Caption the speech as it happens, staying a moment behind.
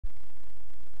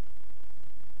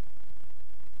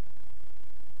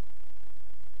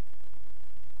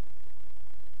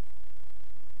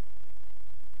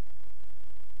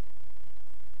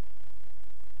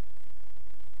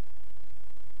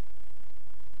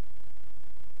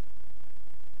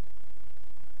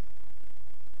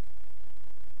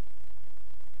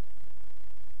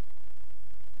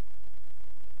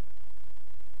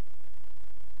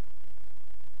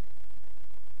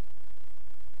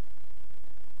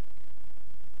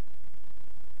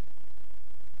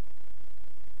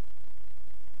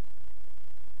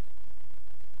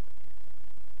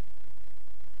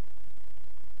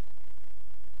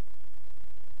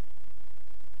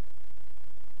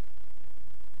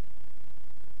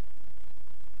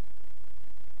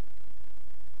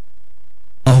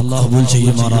അല്ലാഹു ഖബൂൽ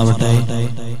ചെയ്യുമാറാവട്ടെ.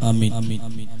 ആമീൻ.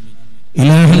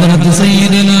 إلى حضرة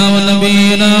سيدنا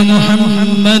ونبينا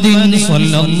محمد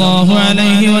صلى الله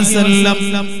عليه وسلم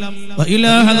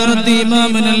وإلى حضرة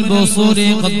إمامنا البوصوري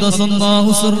قدس الله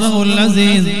سره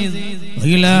العزيز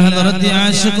وإلى حضرة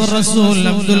عاشق الرسول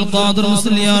عبد القادر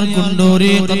مسليار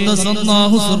كندوري قدس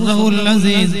الله سره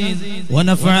العزيز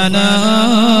ونفعنا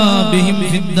بهم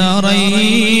في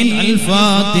الدارين.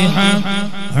 الفاتحة.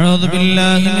 أعوذ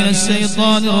بالله من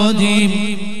الشيطان الرجيم.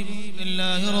 بسم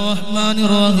الله الرحمن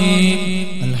الرحيم.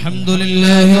 الحمد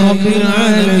لله رب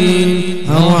العالمين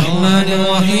الرحمن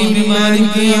الرحيم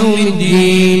مالك يوم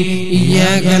الدين.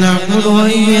 إياك نعبد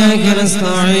وإياك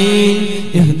نستعين.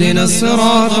 اهدنا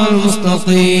الصراط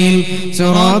المستقيم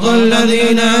صراط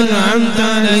الذين أنعمت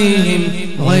عليهم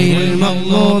غير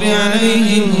المغضوب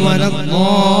عليهم ولا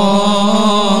الضالين.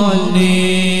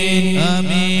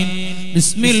 آمين.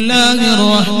 بسم الله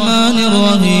الرحمن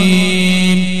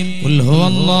الرحيم. قل هو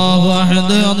الله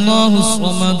أحد الله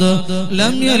الصمد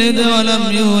لم يلد ولم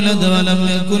يولد ولم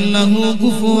يكن له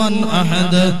كفوا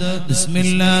أحد. بسم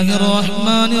الله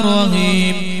الرحمن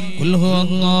الرحيم. قل هو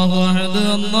الله أحد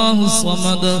الله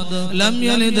الصمد لم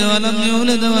يلد ولم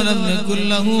يولد ولم يكن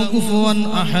له كفوا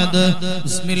أحد.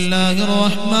 بسم الله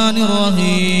الرحمن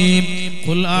الرحيم.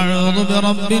 قل أعوذ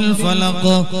برب الفلق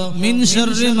من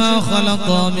شر ما خلق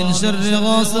من شر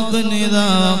غاسق إذا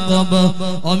وقب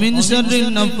ومن شر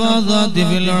النفاثات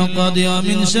في العقد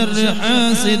ومن شر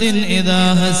حاسد إذا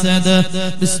حسد.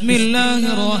 بسم الله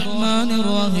الرحمن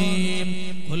الرحيم.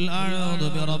 قل أعوذ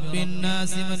برب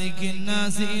الناس ملك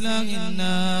الناس إله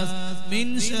الناس من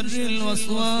شر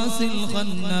الوسواس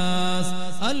الخناس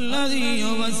الذي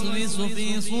يوسوس في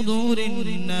صدور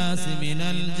الناس من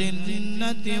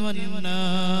الجنة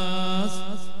والناس.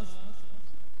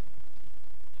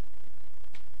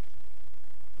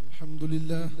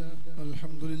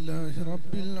 الحمد لله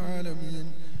رب العالمين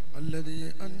الذي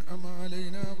أنعم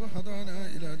علينا وهدانا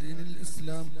إلى دين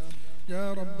الإسلام. يا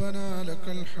ربنا لك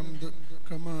الحمد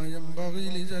كما ينبغي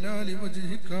لجلال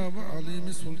وجهك وعظيم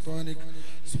سلطانك.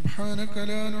 سبحانك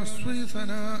لا نحصي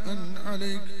ثناء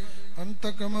عليك أنت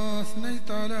كما أثنيت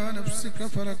على نفسك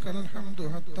فلك الحمد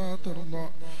حتى ترضى.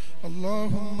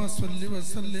 اللهم صل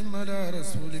وسلم على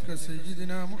رسولك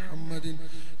سيدنا محمد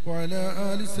وعلى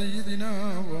آل سيدنا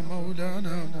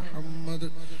ومولانا محمد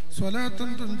صلاة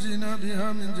تنجينا بها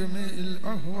من جميع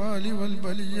الأهوال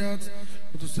والبليات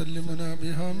وتسلمنا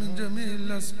بها من جميع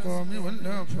الأسقام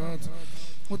والآفات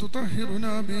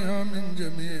وتطهرنا بها من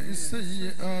جميع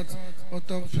السيئات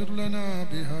وتغفر لنا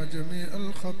بها جميع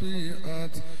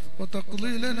الخطيئات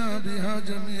وتقضي لنا بها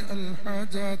جميع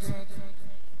الحاجات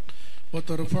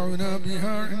وترفعنا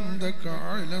بها عندك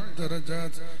أعلى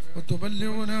الدرجات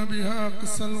وتبلغنا بها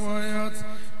أقصى الغايات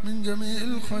من جميع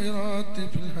الخيرات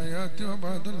في الحياة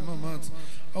وبعد الممات.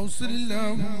 أوصل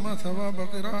اللهم ثواب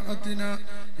قراءتنا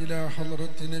إلى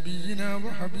حضرة نبينا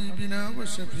وحبيبنا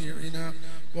وشفيعنا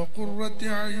وقرة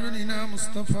أعيننا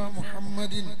مصطفى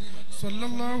محمد صلى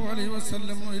الله عليه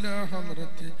وسلم وإلى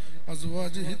حضرة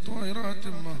أزواجه الطاهرات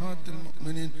أمهات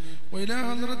المؤمنين وإلى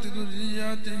حضرة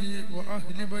ذرياته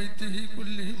وأهل بيته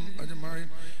كلهم أجمعين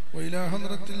وإلى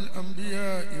حضرة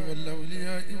الأنبياء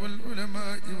والأولياء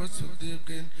والعلماء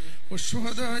والصديقين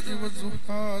والشهداء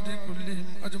والزهاد كلهم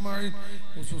أجمعين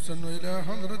خصوصا وإلى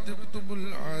حضرة قطب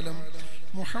العالم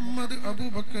محمد أبو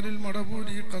بكر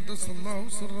المربوري قدس الله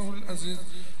سره العزيز.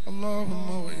 اللهم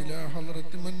وإلى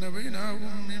حضرة من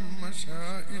نبيناهم من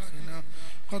مشائخنا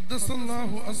قدس الله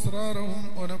أسرارهم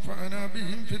ونفعنا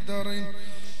بهم في الدارين.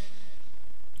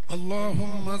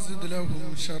 اللهم زد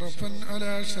لهم شرفا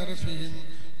على شرفهم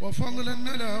وفضلا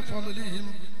على فضلهم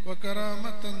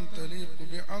وكرامة تليق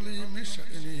بعظيم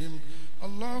شأنهم.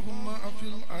 اللهم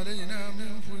أفض علينا من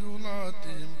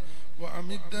فيوضاتهم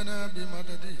وأمدنا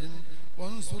بمددهم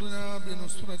وانصرنا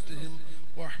بنصرتهم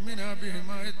واحمنا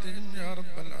بحمايتهم يا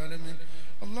رب العالمين.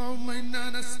 اللهم إنا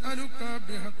نسألك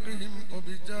بحقهم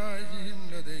وبجاههم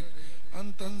لديك أن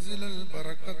تنزل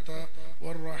البركة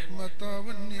والرحمة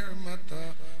والنعمة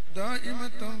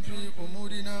دائمة في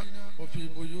أمورنا وفي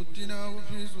بيوتنا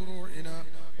وفي زروعنا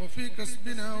وفي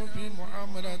كسبنا وفي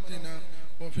معاملاتنا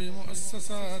وفي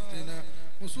مؤسساتنا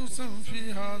خصوصا في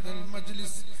هذا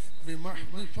المجلس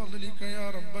بمحض فضلك يا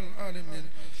رب العالمين.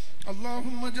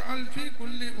 اللهم اجعل في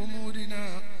كل أمورنا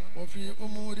وفي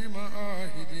أمور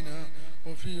معاهدنا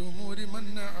وفي أمور من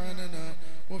نعاننا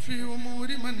وفي أمور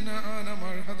من نعان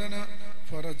مرحدنا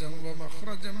فرجا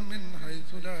ومخرجا من حيث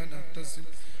لا نحتسب.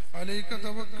 عليك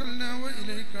توكلنا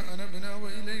وإليك أنبنا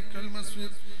وإليك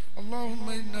المصير. اللهم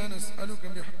إنا نسألك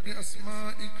بحق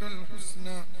أسمائك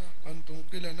الحسنى أن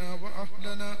تنقلنا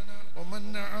وأهلنا ومن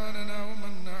نعاننا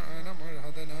ومن نعان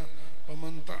مرحدنا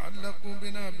ومن تعلقوا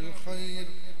بنا بالخير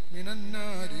من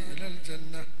النار إلى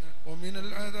الجنة ومن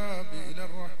العذاب إلى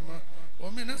الرحمة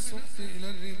ومن السخط إلى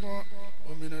الرضا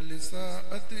ومن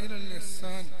الإساءة إلى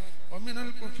الإحسان ومن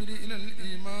الكفر إلى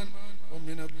الإيمان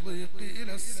ومن الضيق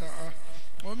إلى السعة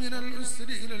ومن العسر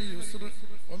إلى اليسر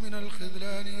ومن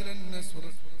الخذلان إلى النسر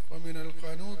ومن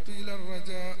القنوط إلى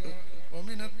الرجاء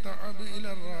ومن التعب إلى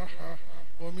الراحة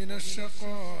ومن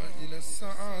الشقاء إلى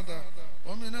السعادة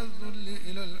ومن الذل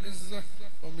إلى العزة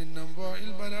ومن أنواع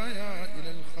البلايا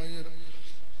إلى الخير.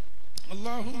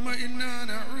 اللهم إنا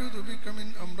نعوذ بك من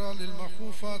أمراض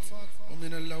المخوفات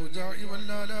ومن الأوجاع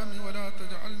والآلام ولا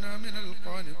تجعلنا من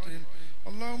القانطين.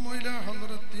 اللهم إلى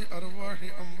حضرة أرواح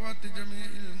أموات جميع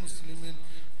المسلمين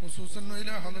خصوصا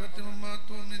إلى حضرة من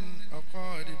ماتوا من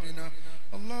أقاربنا،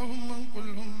 اللهم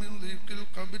انقلهم من ضيق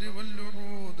القبر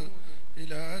واللحود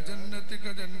إلى جنتك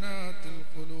جنات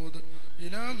الخلود،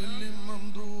 إلى ظل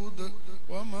ممدود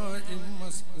وماء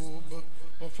مسكوب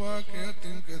وفاكهة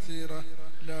كثيرة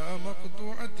لا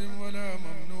مقطوعة ولا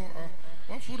ممنوعة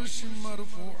وفرش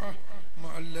مرفوعة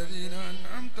مع الذين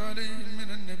أنعمت عليهم من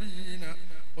النبيين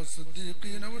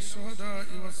والصديقين والشهداء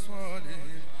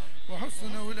والصالحين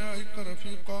وحسن أولئك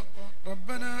رفيقا.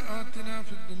 ربنا آتنا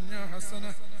في الدنيا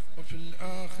حسنة وفي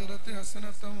الآخرة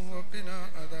حسنة وقنا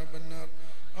عذاب النار.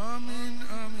 آمين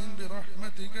آمين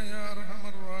برحمتك يا أرحم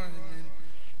الراحمين.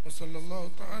 وصلى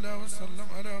الله تعالى وسلم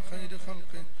على خير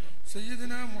خلقه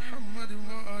سيدنا محمد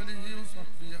وآله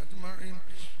وصحبه أجمعين.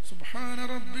 سبحان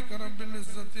ربك رب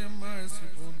العزة عما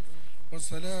يصفون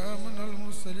وسلام على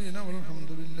المرسلين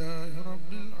والحمد لله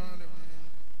رب العالمين.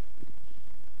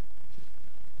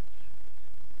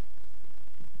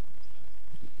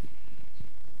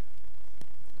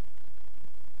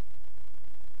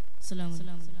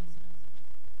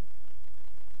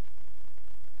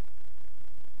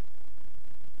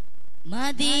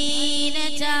 മദീന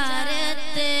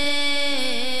ചാരത്ത്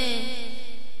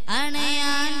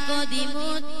അണയാൻ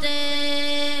കൊതിമുത്ത്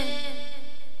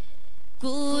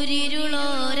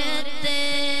കൂരിരുളോരത്ത്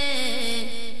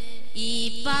ഈ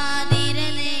പാതിര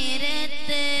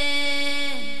നേരത്ത്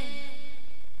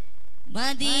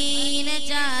മദീന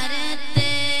ചാരത്ത്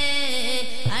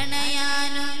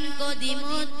അണയാനും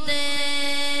കൊതിമുത്ത്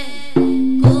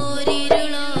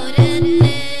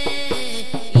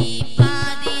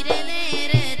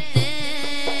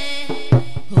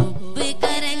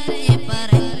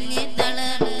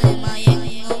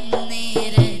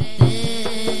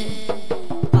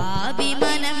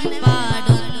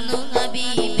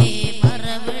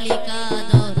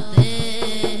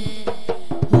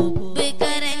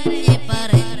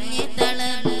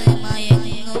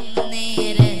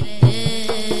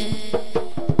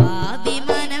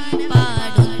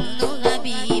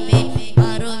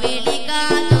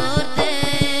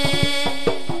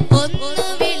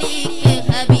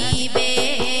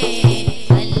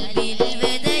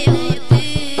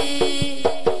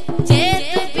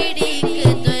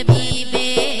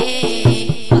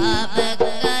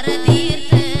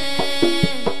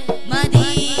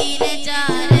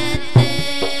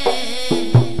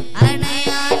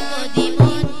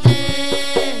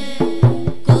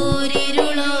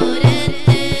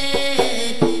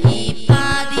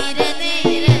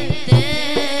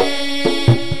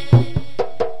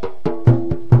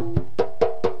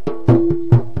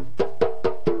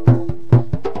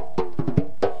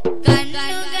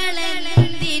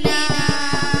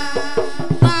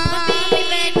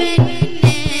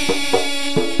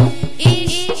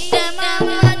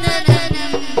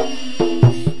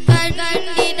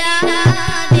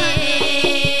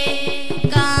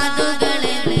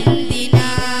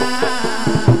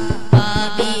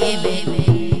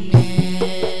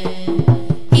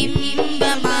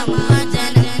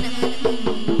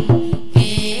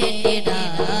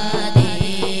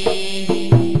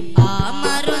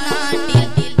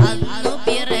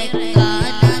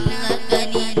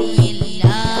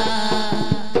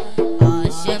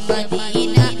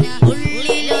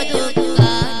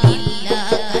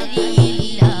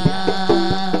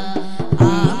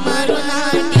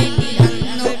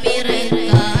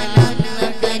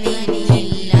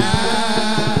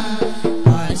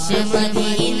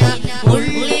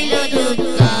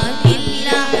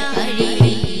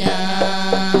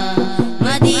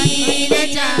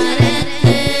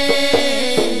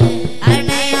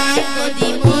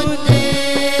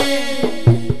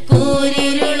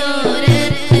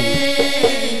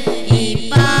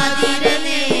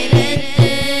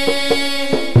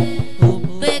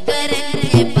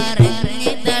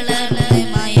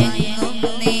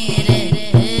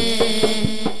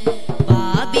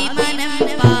പാപി മനം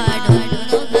പാടും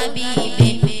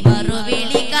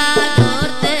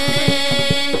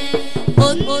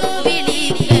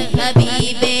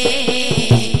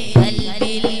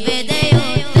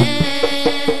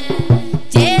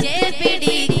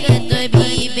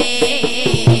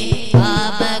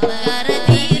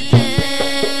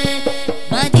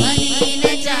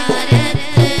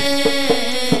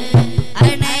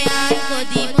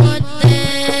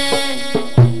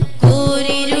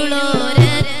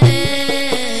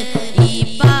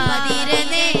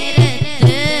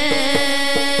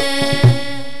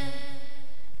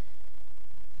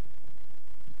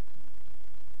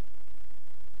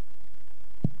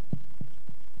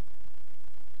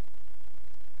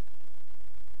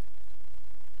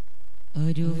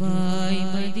അരുവായി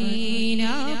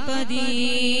മദീനാപതി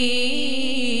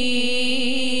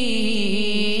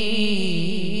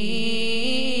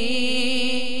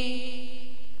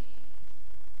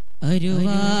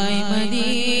അരുവായി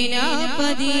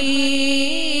മദീനാപതി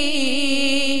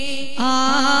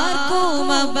ആർക്കും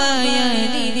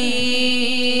അഭയനിധി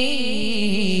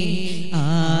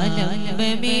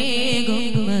ആലംബമേകും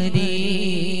മദീ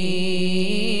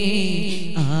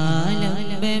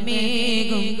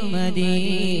ആലംബമേകും മദീ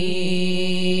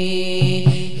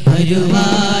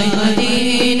അരുവായി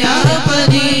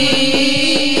മദീനാപതി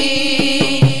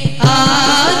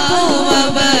ആർക്കും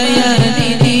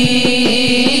അഭയനിധി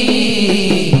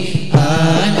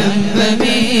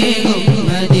ആലംബമേകും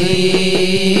മദീ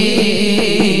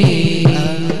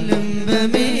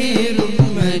ആലംബമേകും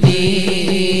മദീ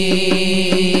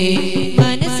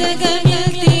മനസ്സകമിൽ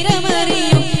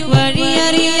തിരമറിയും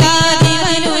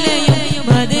വഴിയറിയാതിവനുലയും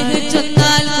മദ്ഹ്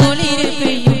ചൊന്നാൽ കുളിർ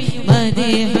പെയ്യും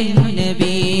മദ്ഹുൻ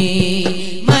നബി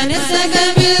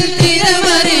മനസ്സകമിൽ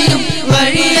തിരമറിയും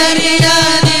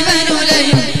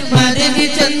വഴിയറിയാതിവനുലയും മദ്ഹ്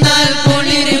ചൊന്നാൽ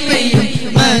കുളിർ പെയ്യും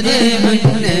മദ്ഹുൻ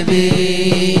നബി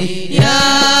യാ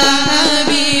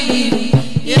ഹബീബി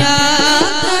യാ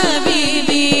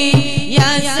ഹബീബി യാ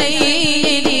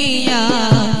സയ്യിദി യാ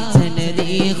സനദി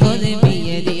ഖുദ്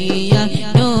ബിയദി യാ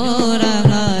നൂറ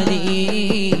ഹാദി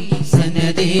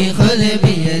സനദി ഖുദ്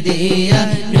ബിയദി യാ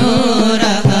നൂറ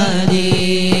ഹാദി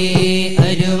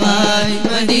അരുവായി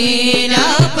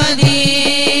മദീനാപതി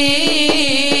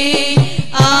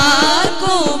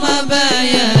ആർക്കും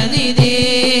അഭയനിധി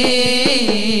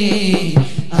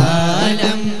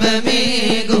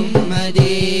ആലംബമേകും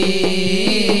മദീ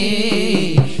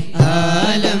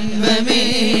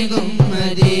ആലംബമേകും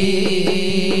മദീ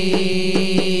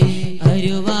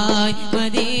അരുവായി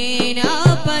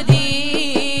മദീനാപതി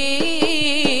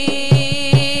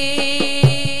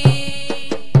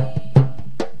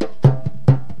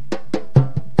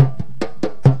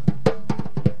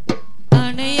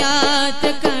അണയാത്ത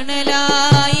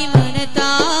കണലായി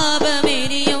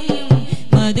മനതാപമെരിയും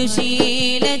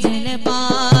മധുശീല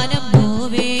ജലപാനം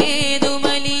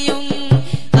ഭൂവേതുമലിയും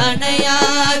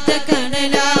അണയാത്ത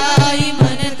കണലായി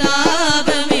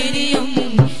മനതാപമെരിയും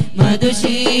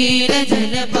മധുശീല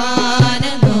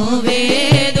ജലപാനം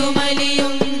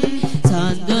ഭൂവേതുമലിയും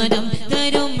സാന്ത്വനം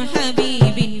തരും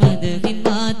ഹബീബിൻ മദ്ഹിൻ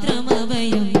മാത്രം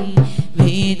അഭയം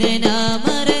വേദന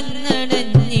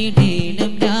മറന്നടഞ്ഞിടേണം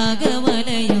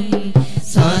രാഗവലയം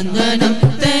സാന്ത്വനം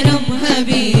തരും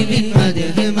ഹബീബിൻ മദ്ഹ്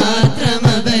മാത്രം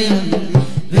അഭയം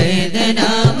വേദന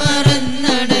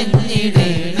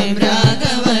മറന്നടഞ്ഞിടേണം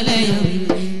രാഗവലയം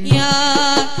യാ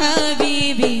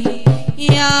ഹബീബി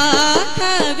യാ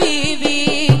ഹബീബി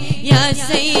യാ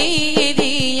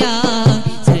സയ്യിദി യാ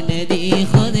സനദി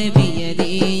ഖുദ്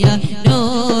ബിയദി യാ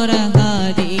നൂറ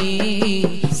ഹാദി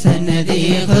സനദി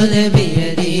ഖുദ്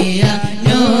ബിയദി യാ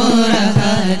നൂറ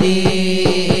ഹാദി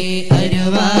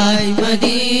അരുവായി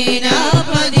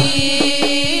മദീനാപതി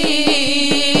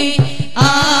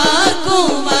ആർക്കും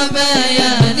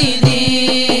അഭയനിധി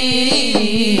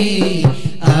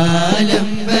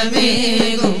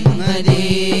ആലംബമേകും മദീ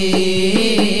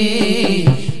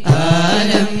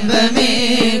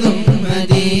ആലംബമേകും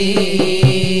മദീ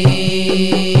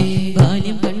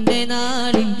ബാല്യം കണ്ട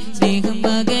നാളിൽ സ്നേഹം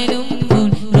പകരുമ്പോൾ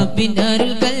റബ്ബിന്റെ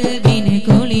അരുൾ കൽബിന്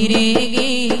കുളിരേകി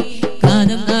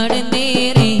കാലം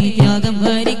നടന്നേറെ ത്യാഗം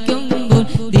ഭരിക്കുമ്പോൾ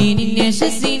ദീനിൻ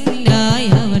യശസ്സിനായി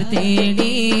അവർ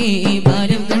തേടി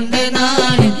ബാല്യം കണ്ട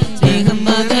നാളിൽ സ്നേഹം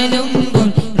പകരുമ്പോൾ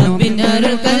റബ്ബിന്റെ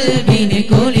അരുൾ കൽബിന്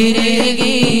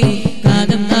കുളിരേകി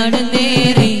കാലം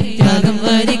നടന്നേറെ ത്യാഗം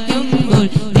ഭരിക്കുമ്പോൾ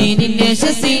ദീനിൻ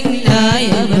യശസ്സിനായി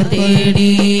അവർ തേടി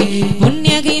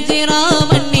പുണ്യ ഹിജ്റ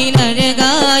മണ്ണിൽ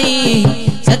അഴകായി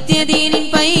സത്യദീനിൻ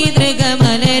പൈതൃക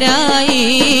മലരായി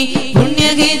പുണ്യ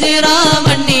ഹിജ്റ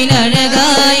മണ്ണിൽ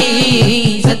അഴകായി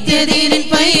സത്യദീനിൻ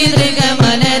പൈതൃക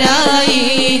മലരായി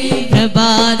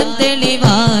പ്രഭാതം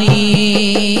തെളിവായി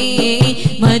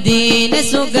മദീന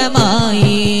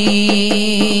സുഖമായി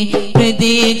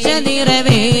പ്രതീക്ഷ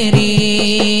നിറവേറി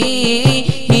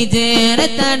ഹിജ്റ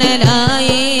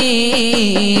തണലായി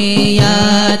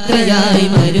യാത്രയായി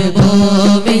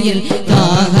മരുഭൂമിയിൽ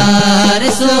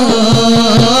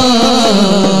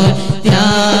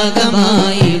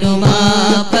ത്യാഗമായിടുമാ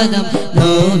പദം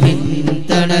നോവിൻ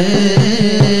തണൽ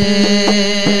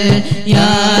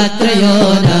യാത്രയോ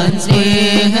ഞാൻ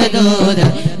സ്നേഹദോര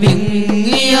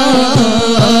വിങ്ങിയോ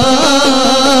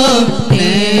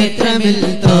നേത്രമിൽ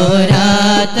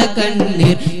തോരാത്ത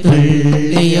കണ്ണീർ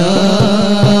തുള്ളിയോ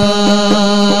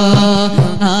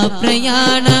ആ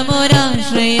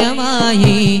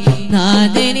പ്രയാണമൊരാശ്രയമായി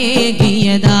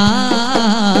നാഥനേകിയതാ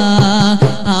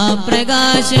ആ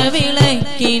പ്രകാശവിള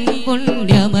വിളക്കിൻ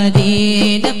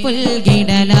പുണ്യമദീന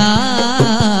പുൽകിടലാ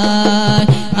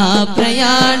ആ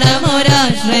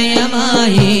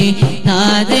പ്രയാണമൊരാശ്രയമായി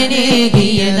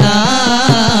നാഥനേകിയതാ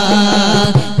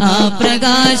ആ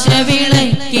പ്രകാശ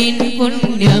വിളക്കിൻ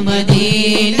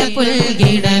പുണ്യമദീന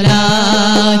പുൽകിടലാ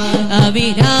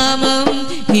അവിരാമം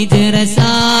ഹിജ്റ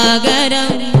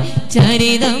സാഗരം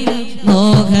ചരിതം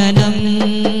മോഹനം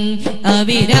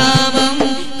അവിരാമം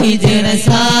ഹിജ്റ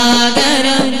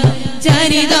സാഗരം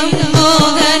ചരിതം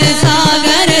മോഹന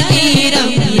സാഗര തീരം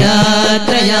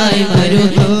യാത്രയായി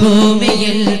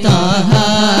മരുഭൂമിയിൽ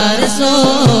താഹാരസോ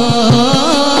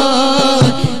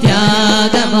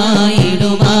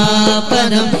ത്യാഗമായിടുമാ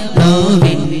പദം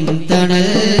നോവിൻ തണൽ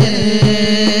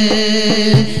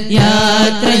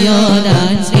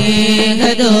യാത്രയോദാൻ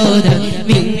സ്നേഹദോദം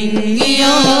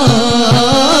വിങ്ങിയോ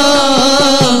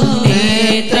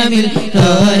നേത്രമിൽ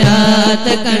തോരാത്ത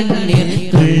കണ്ണീർ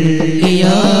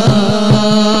തുള്ളിയോ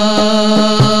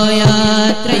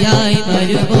യാത്രയായി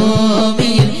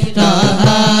മരുഭൂമിയിൽ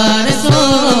താഹാരസോ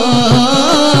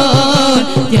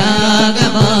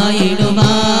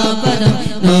ത്യാഗമായിടുമാ പദം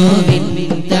നോവിൻ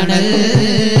തണൽ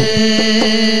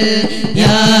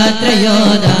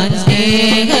യാത്രയോദാൻ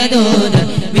സ്നേഹദോദം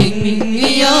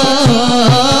വിങ്ങിയോ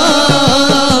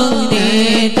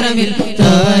നേത്രമിൽ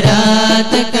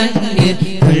തോരാത്ത കണ്ണീർ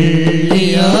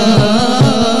തുള്ളിയോ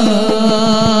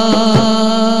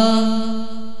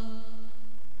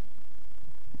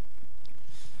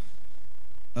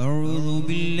أعوذ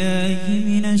بالله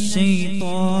من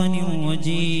الشيطان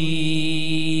الرجيم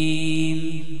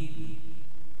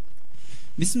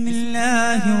بسم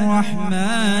الله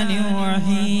الرحمن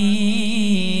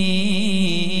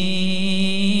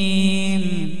الرحيم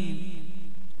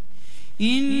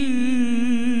إن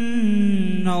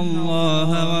الله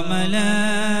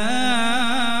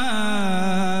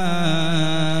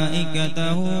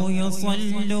وملائكته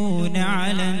يصلون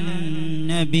على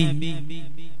النبي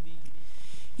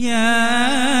يا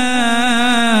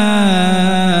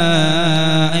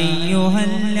أيها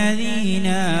الذين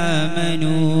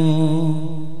آمنوا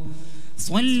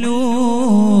صلوا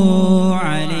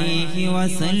عليه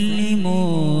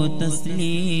وسلموا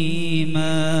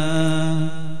تسليما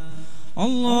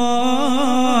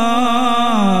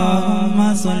اللهم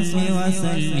صل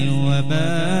وسلم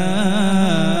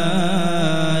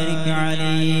وبارك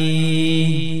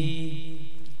عليه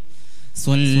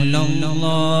صلى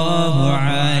الله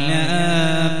على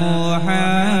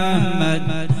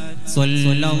محمد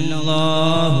صلى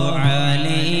الله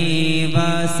عليه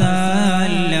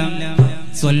وسلم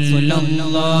صلى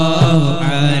الله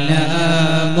على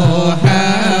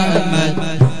محمد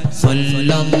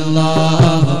صلى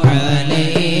الله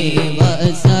عليه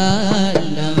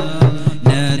وسلم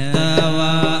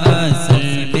نتواصل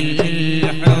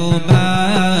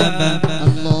بالحباب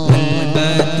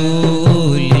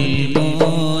والبتول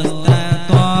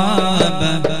المستطاب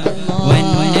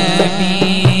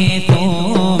والنبي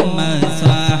ثم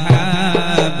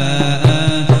صحابة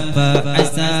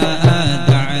فعسى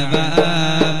دعوى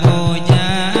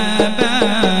مجابة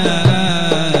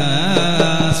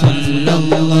صلى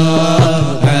الله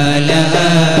على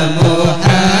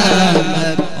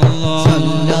محمد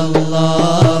صلى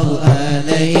الله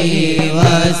عليه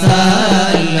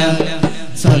وسلم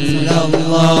صلى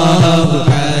الله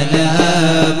على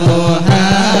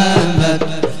محمد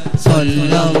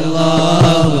صلى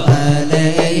الله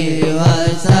عليه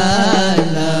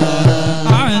وسلم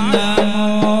أعلم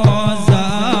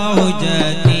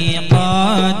زوجتي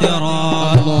قادرا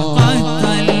قد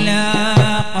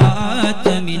تلاقت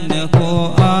منه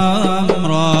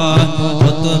أمرا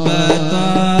خطبة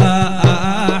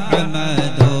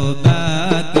أحمد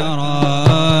بكرا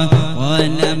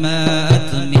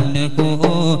ونمت منه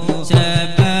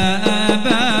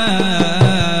شبابا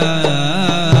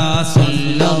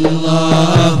صلى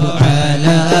الله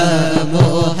على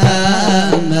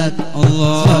محمد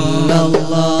صلى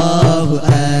الله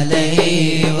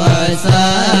عليه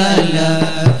وسلم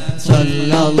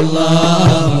صلى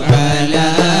الله على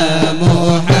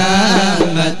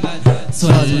محمد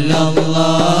صلى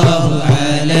الله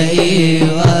عليه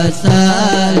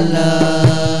وسلم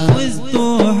فزت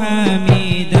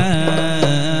حميدا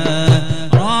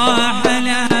راح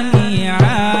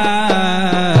لميعا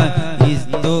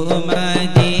فزت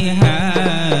مديحا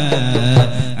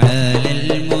على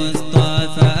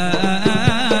المصطفى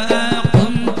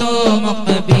قمت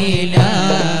مقبلا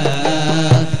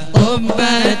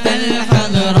قبة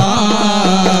الحضراء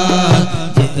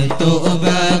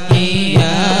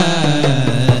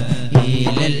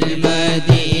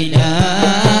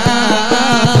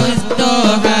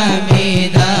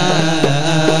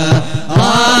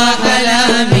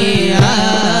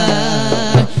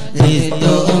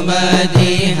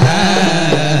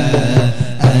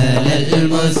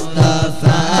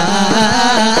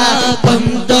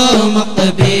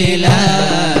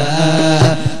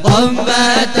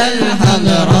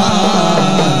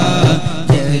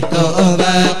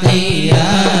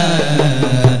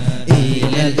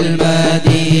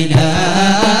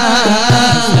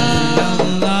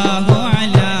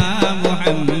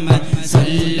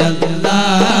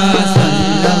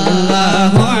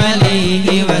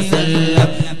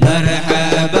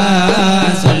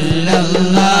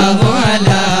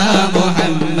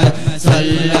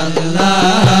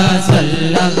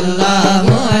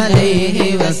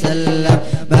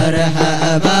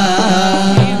مرحبا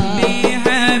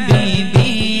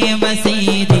بحبيبي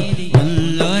وسيدي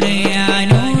انظر يا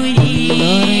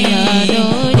نوري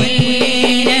كل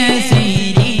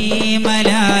نسيري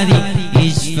ملاذي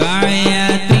اشفع يا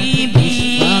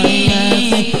طيبي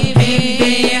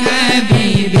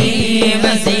بحبيبي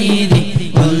وسيدي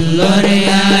انظر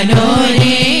يا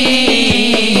نوري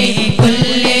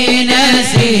كل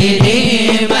نسيري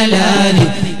ملاذي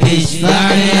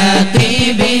اشفع يا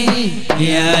طيبي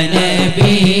يا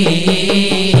نبي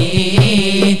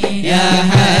يا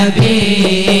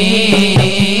حبيب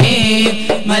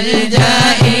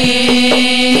ملجئي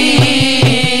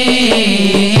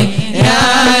يا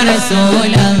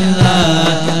رسول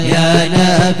الله يا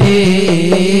نبي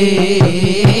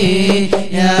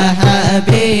يا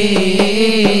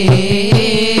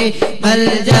حبيب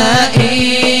ملجئي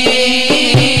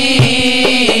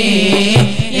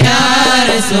يا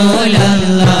رسول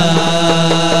الله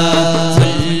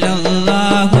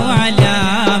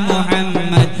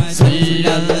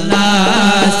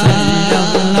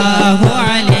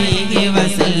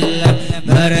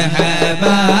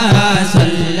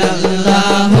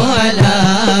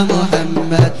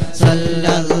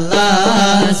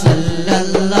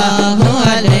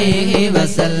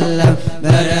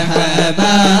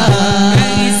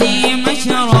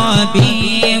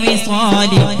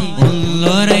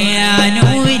انظر يا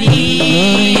نوري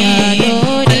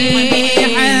قلبي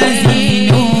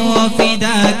حزين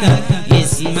فداك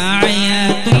اسمع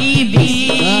يا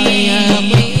طيبي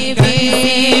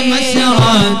كأسي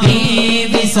مشربي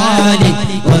وصالي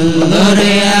انظر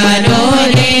يا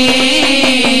نوري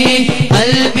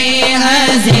قلبي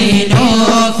حزين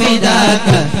فداك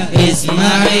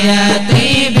اسمع يا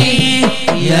طيبي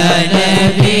يا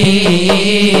نبي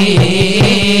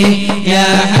يا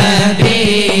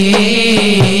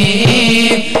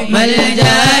حبيب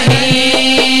ملجئي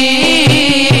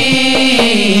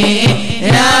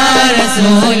يا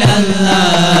رسول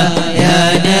الله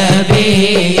يا نبي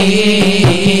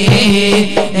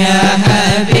يا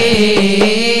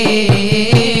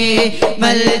حبيب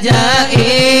ملجئي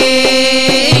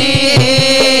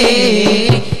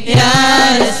يا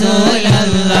رسول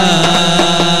الله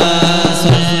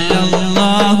صلى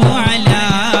الله على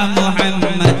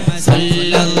محمد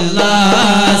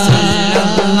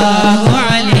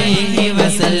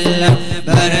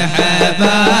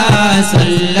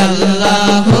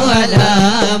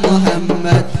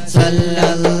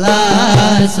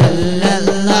صلى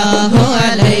الله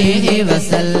عليه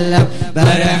وسلم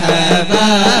مرحبا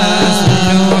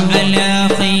صلوا على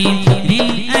خير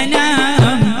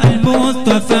الأنام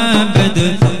المصطفى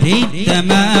بدر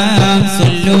التمام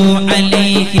صلوا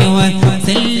عليه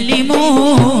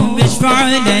وسلموا اشفع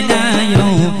لنا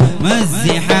يوم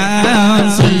الزحام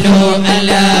صلوا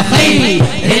على خير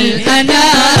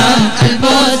الأنام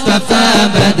المصطفى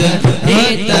بدر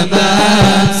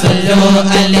التمام صلوا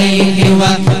عليه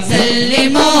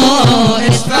وسلموا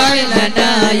اشفع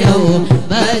لنا يوم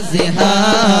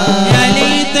الزحام يا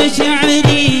ليت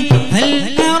شعري هل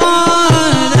أرى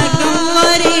ذاك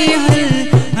الضريح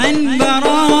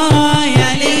الأنبرا يا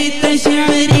ليت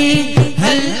شعري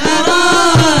هل أرى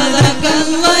ذاك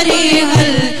الضريح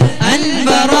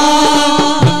الأنبرا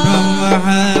روح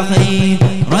خير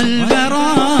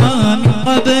البراء من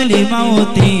قبل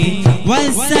موتي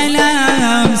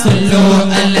والسلام صلوا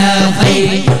على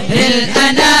خير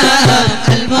الأنام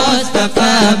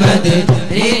المصطفى بدر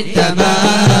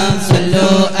التمام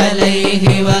صلوا عليه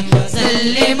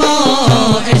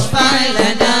وسلموا اشفع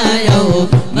لنا يوم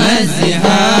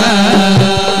الزحام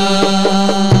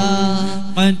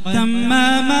قد تمم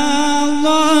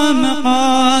الله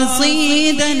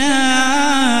مقاصدنا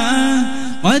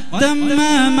قد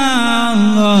تمم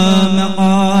الله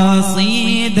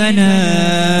مقاصدنا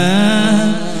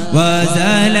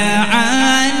وزال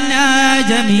عنا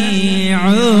جميع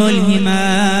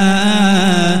الهما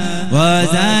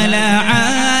وزال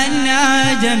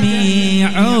عنا جميع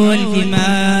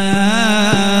الهما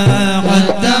قد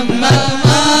تمم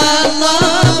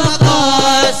الله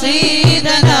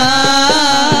مقاصدنا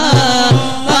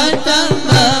قد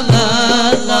تمم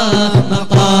الله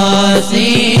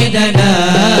مقاصدنا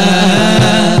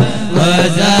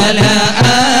وزال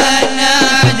عنا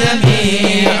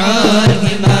جميع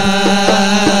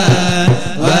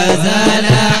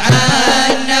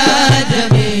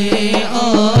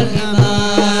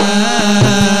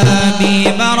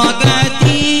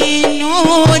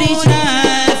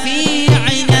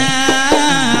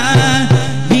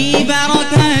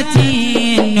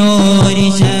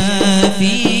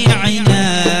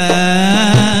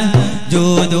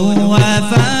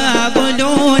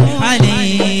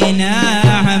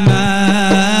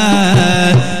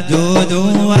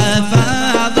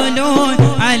وفاضل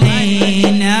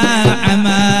علينا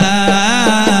عما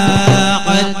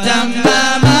قد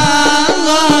تمم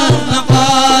الله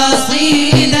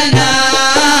مقاصدنا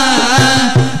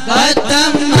قد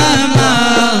تمم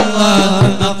الله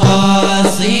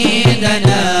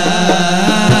مقاصدنا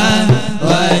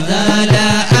وزال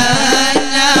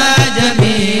عنا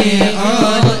جميع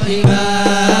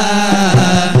الدماء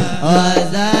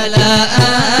وزال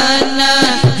عنا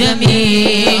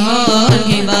جميع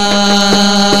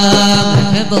الدماء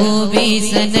محبوبي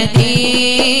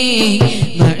سندي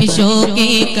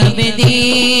معشوقي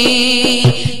كبدي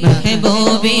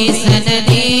محبوبي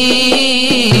سندي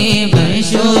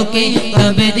معشوقي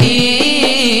كبدي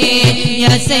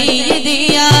يا سيدي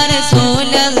يا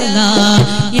رسول الله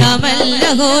يا من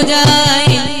له جاه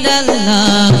عند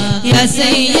الله يا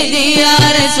سيدي يا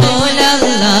رسول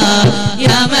الله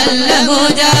يا من له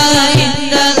جاه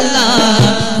عند الله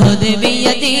خذ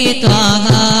بيدي طه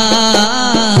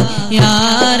يا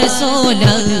رسول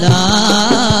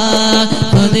الله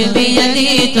خذ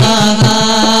بيدي طه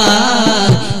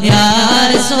يا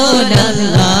رسول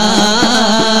الله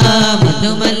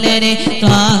മധുമല്ലരെ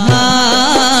ത്വാഹ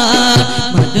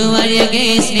മധുവഴകെ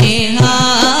സ്നേഹ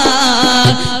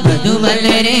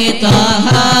മധുമല്ലരെ ത്വാഹ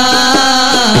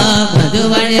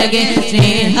മധുവഴകെ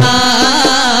സ്നേഹ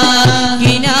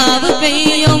കിനാവ്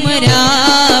പെയ്യും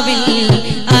രാവിൽ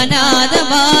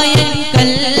അനാഥമായ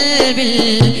കൽവിൽ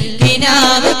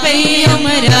കിനാവ് പെയ്യും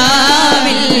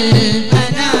രാവിൽ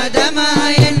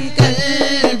അനാഥമായ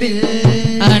കൽവിൽ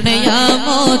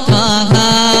അണയാമോ ത്വാഹ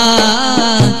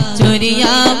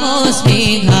ചൊരിയാമോ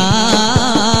സ്നേഹ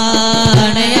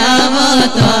അണയാമോ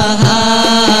ത്വാഹ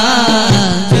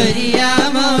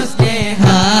ചൊരിയാമോ സ്നേഹ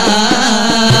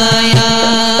യാ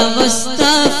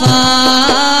മുസ്തഫ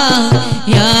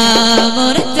യാ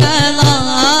മുർതള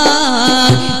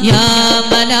യാ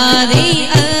മലാദി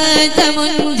അൻത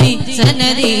മുൻജി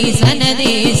സനദി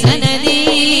സനദി സനദി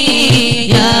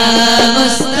യാ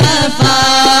മുസ്തഫ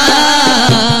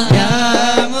യാ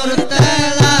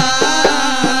മുർതള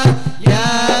യാ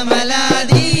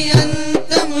മലാദി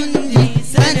അൻത മുൻജി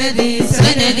സനദി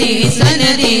സനദി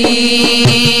സനദി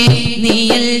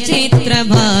നീയൽ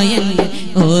ചിത്രഭായൻ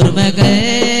ഓർമ്മകൾ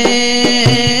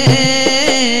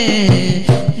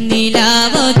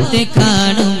നിലാവൊത്ത്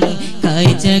കാണും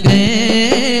കാഴ്ചകൾ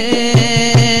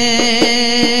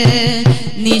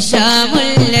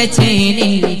നിശാമുള്ള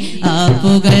ചേനിൽ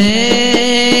ആപ്പുകൾ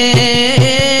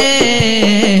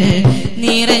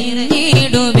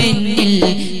നിറഞ്ഞിടുമെന്നിൽ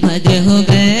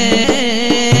മധുഹുകൾ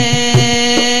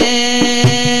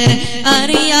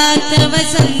അറിയാത്ത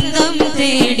വസന്തം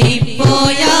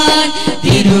തേടിപ്പോയാൽ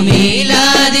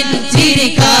തിരുമീലാദിൻ ചിരി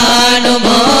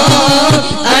കാണുമോ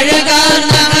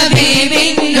അഴകാർന്ന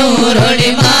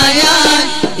ഹബീബിന്നൂറൊളിമായാൽ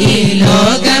ഈ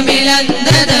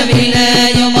ലോകമിലന്ധത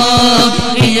വിലയുമോ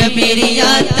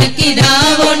ഇഴപിരിയാത്ത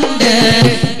കിനാവുണ്ട്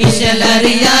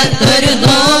ഇശലറിയാത്തൊരു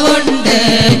നോവുണ്ട്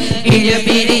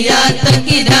ഇഴപിരിയാത്ത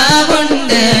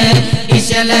കിനാവുണ്ട്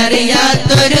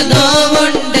ഇശലറിയാത്തൊരു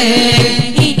നോവുണ്ട്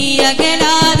ഇനി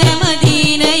അകലാതെ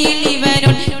മദീനയിൽ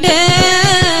ഇവനുണ്ട്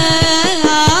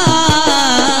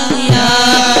യാ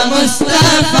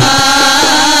മുസ്തഫ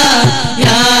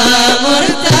യാ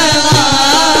മുർതള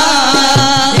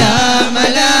യാ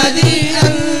മലാദി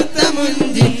അൻത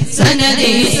മുൻജി സനദി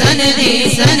സനദി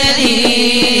സനദി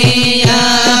യാ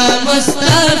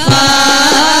മുസ്തഫ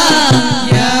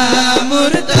യാ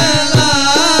മുർതള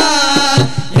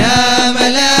യാ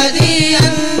മലാദി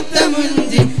അൻത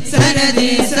മുൻജി സനദി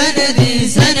സനദി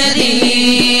സനദി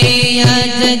യാ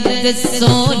ജദ്ദ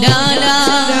സോലാല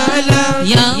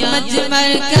യാ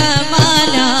മജ്മൽ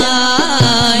കമാല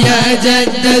യാ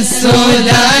ജദ്ദ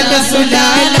സോലാല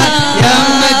സുലാല യാ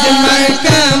മജ്മൽ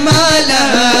കമാല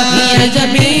യാ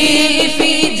ജമീൽ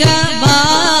ഫി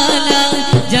ജമാല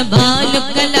ജമാലു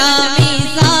കലാമി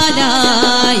സാല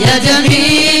യാ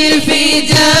ജമീൽ ഫി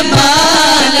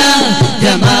ജമാല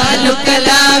ജമാലു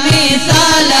കലാമി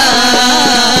സാല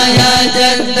യാ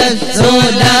ജദ്ദ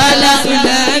സോലാല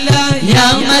യാ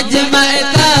മജ്മൽ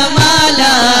കമാല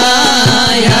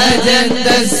യാ ജദ്ദ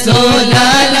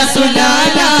സോലാല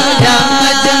സുലാല യാ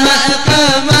മജ്മൽ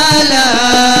കമാല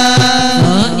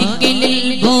ഫാഇഖിൽ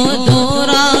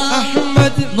ബുദൂറ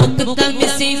അഹ്മദ്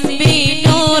മുഖ്തമിസിൻ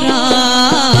ബിനൂറ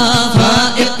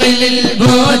ഫാഇഖിൽ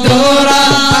ബുദൂറ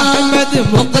അഹ്മദ്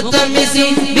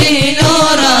മുഖ്തമിസിൻ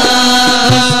ബിനൂറ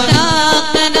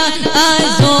മുഷ്താഖന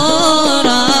അസൂറ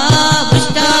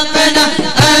മുഷ്താഖന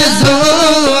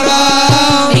അസൂറ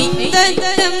عند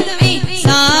الدمع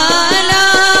سالا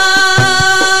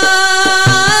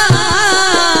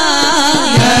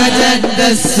يا جد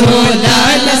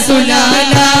السلالة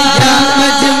سلالة يا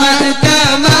مجمع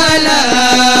كمال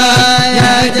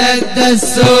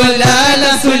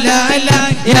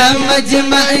يا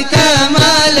مجمع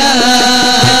كمالا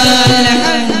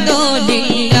الحمد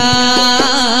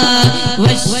لله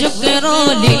والشكر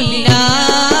لله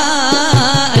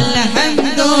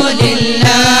الحمد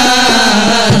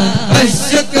لله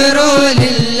والشكر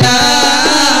لله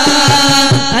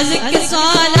أزكى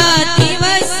الصلاة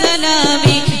والسلام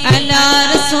على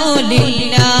رسول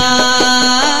الله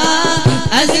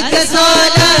أزكى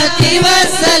الصلاة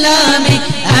والسلام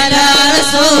على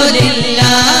رسول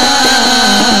الله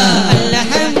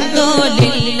الحمد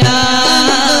لله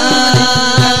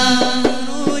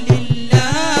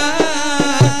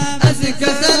أزكى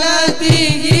صلاته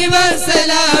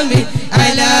والسلام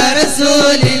على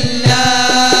رسول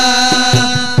الله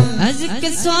أزكى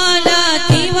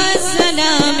الصلاة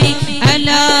والسلام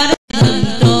على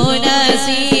رسول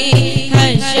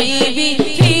الشيب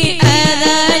في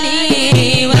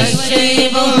أذاني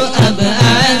والشيب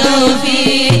أبعد في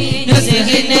نسخ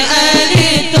آل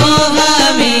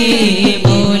تهامي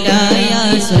مولاي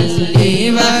صل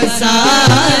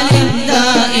وسلم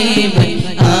دائما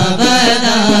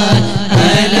أبدا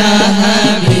على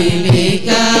حبيبك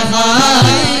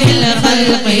خير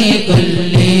الخلق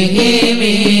كلهم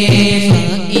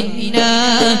فإن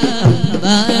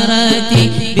أمارتي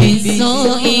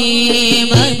بالسوء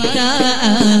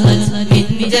متأهت من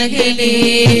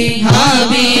جهلها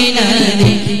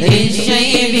بنذر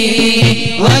الشيب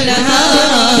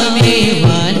والهرم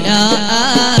ولا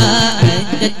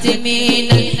أعدت من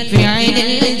الفعل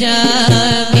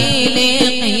الجميل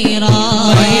قيرا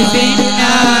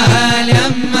ويفنا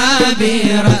لما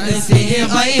برأسي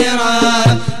غير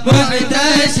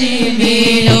محتشم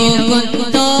لو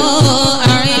كنت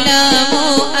أعلم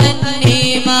أني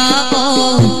ماء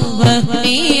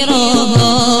وخيره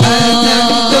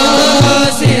أتمت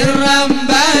سرا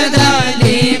بدا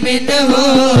لي منه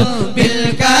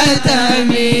بالكتم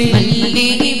اللي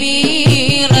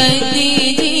برد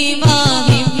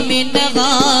جماهم من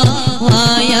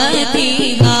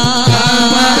غوايتها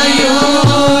كما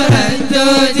يرد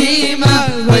دماء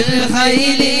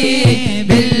الخيل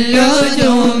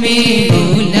باللجوم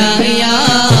مولاي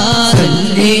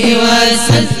صل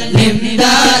وسلم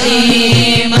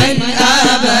دائما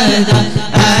أبدا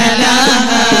على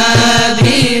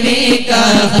حبيبك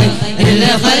خير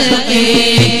الخلق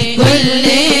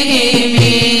كلهم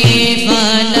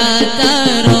فلا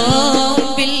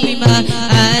تروا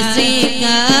بالمآسي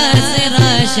كسر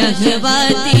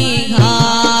شهوتها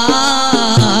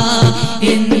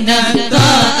إن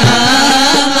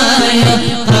الطعام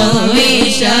يقوي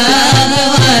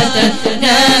شهوة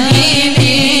النهم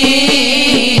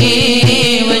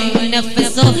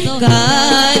والنفس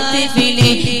كالطفل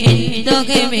إن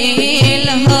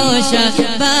تهمله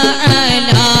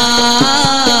شبعنا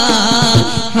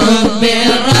حب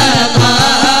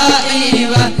الرضاء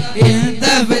وإن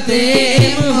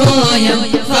تفتنه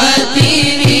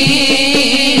ينفتني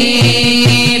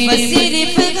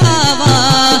فسرف هوى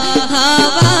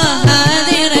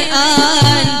هذر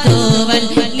أن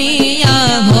توليه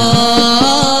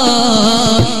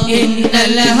إن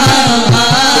الهوى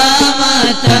ما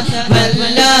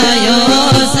تولى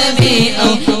يسمي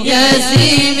أو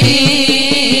يسمي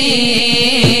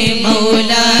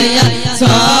مولاي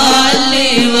صل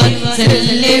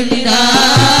وسلم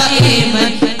دائما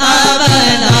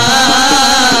أبدا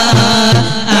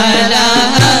على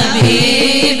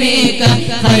حبيبك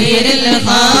خير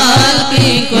الخلق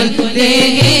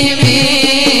كلهم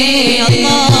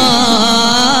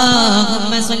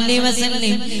اللهم صل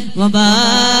وسلم وبارك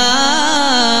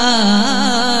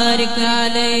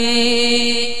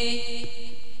عليه.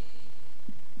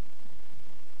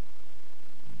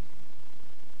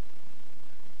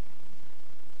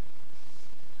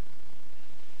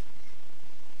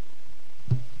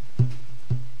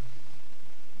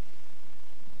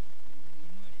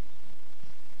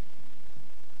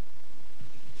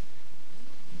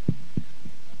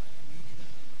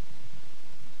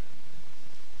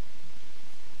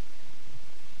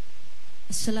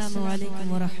 അസ്സലാമു അലൈക്കും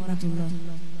വറഹ്മത്തുള്ളാഹി.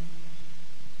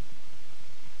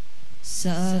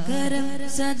 സാഗരം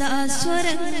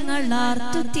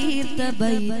സദാസ്വരങ്ങളാർത്തു തീർത്ത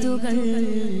ബൈതുകൾ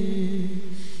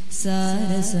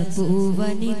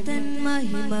സാരസപൂവനിതൻ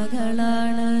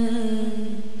മഹിമകളാണ്.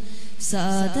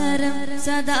 സാദരം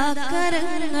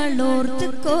സദാകരങ്ങളോർത്ത്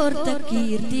കോർത്ത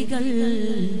കീർത്തികൾ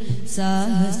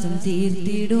സാഹസം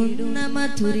തീർത്തിടുന്ന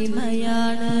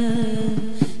മധുരിമയാണ്.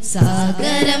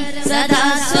 സാഗരം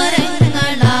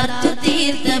സദാസ്വരങ്ങളാർത്തു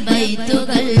തീർത്ത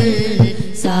ബൈത്തുകൾ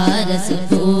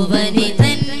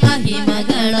സാരസപൂവനിതൻ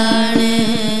മഹിമകളാണ്.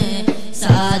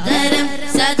 സാദരം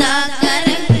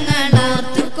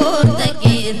സദാകരങ്ങളോർത്ത് കോർത്ത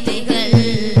കീർത്തികൾ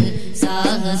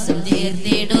സാഹസം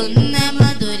തീർത്തിടുന്ന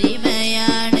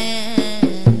മധുരിമയാണ്.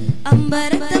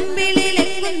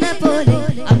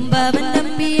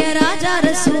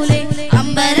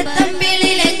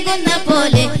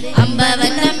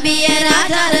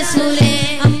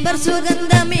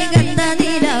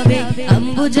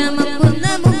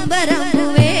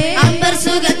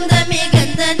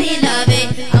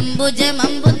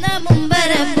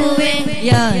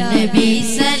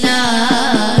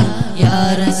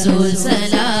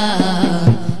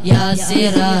 يا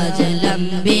سراج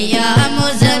الأنبياء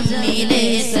مزمل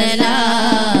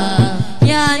سلام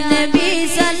يا نبي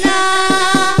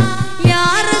سلام يا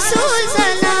رسول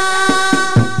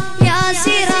سلام يا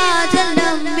سراج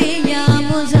الأنبياء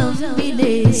مزمل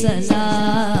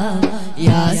سلام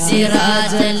يا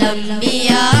سراج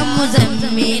الأنبياء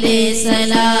مزمل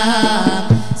سلام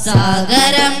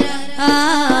സാഗരം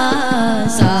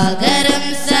സാഗരം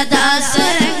സദാ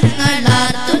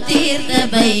സ്വരങ്ങളാർത്തു തീർത്ത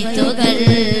ബൈത്തുകൾ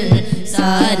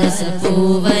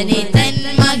സാരസപൂവനി തൻ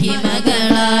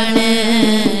മഹിമകളാണ്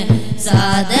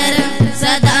സാദരം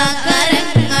സദാ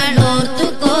കരങ്ങളോർത്തു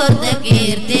കോർത്ത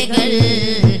കീർത്തികൾ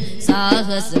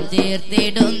സാഹസം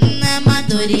തീർത്തിടുന്ന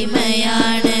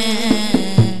മധുരിമയാണ്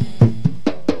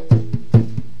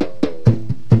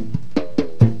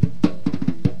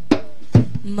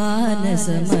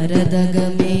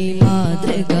മാനസമരതകമേ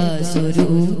മാതൃകാ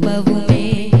സ്വരൂപവുമേ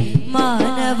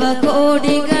മാനവ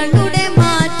കോടികളുടെ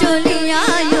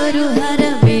മാറ്റൊലിയായൊരു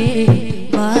ഹരമേ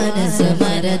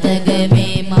മാനസമരതകമേ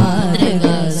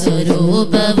മാതൃകാ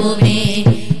സ്വരൂപവുമേ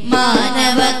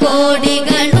മാനവ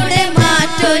കോടികളുടെ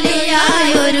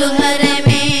മാറ്റൊലിയായൊരു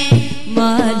ഹരമേ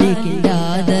മാലികിന്റെ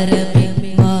ആദരമേ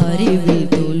മാരിവിൽ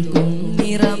തോൽക്കും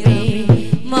നിറമേ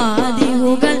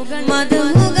മാതിഹുകൾ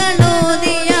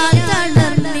മധുകളോദിയാൽ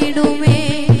തളർന്നിടുമേ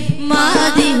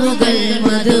മാതിഹുകൾ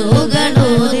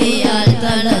മധുകളോദിയാൽ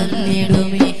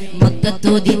തളർന്നിടുമേ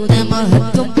മക്കത്തുദിത്ത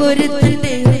മഹത്വം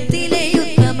പൊരുത്തന്റെ ഹൃത്തിലെ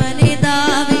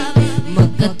ഉത്തമനിതാവേ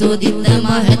മക്കത്തുദിത്ത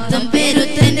മഹത്വം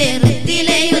പെരുത്തന്റെ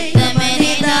ഹൃത്തിലെ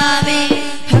ഉത്തമനിതാവേ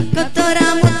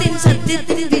ഹക്കത്തൊരാമത്തിൻ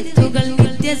സത്യത്തിൻ വിത്തുകൾ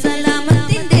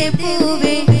നിത്യസലാമത്തിന്റെ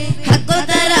പൂവേ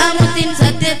ഹക്കൊതരാമത്തിൻ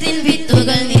സത്യത്തിൻ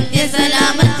വിത്തുകൾ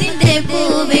നിത്യസലാമത്തിന്റെ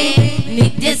പൂവേ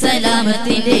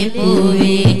നിത്യസലാമത്തിന്റെ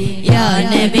പൂവേ യാ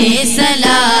നബി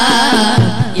സലാം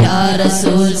യാ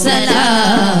റസൂൽ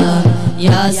സലാം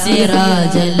യാ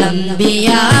സിറാജൽ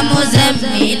അംബിയാ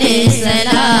മുസമ്മിൽ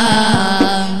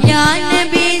സലാം യാ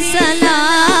നബി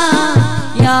സലാം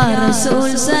യാ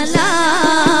റസൂൽ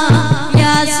സലാം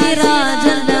യാ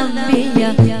സിറാജൽ അംബിയ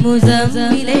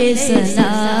മുസമ്മിലെ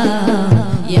സലാം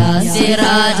യാ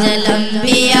സിറാജൽ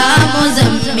അംബിയാ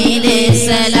മുസമ്മിൽ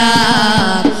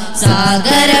സലാം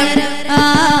സാഗരം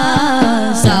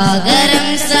സാഗരം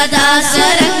സദാ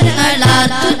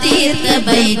സ്വരങ്ങളാർത്തു തീർത്ത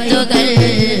ബൈത്തുകൾ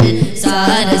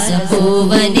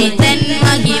സാരസപൂവനി തൻ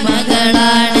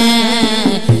മഹിമകളാണ്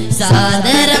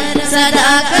സാദരം സദാ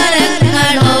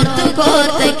കരങ്ങളോർത്തു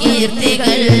കോർത്ത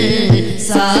കീർത്തികൾ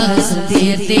സാഹസം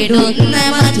തീർത്തിടുന്ന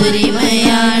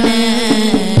മധുരിമയാണ്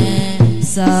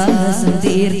സാഹസം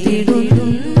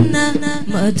തീർത്തിടുന്ന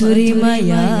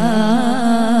മധുരിമയാണ്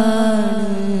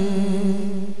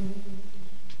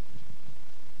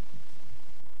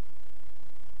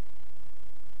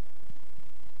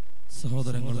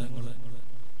സഹോദരങ്ങളെ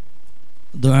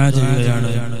ദുആ ചെയ്യുകയാണ്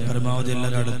പരമാവധി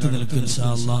എല്ലാവരും അടുത്ത് നിൽക്കും ഇൻഷാ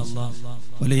അല്ലാഹ്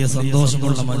വലിയ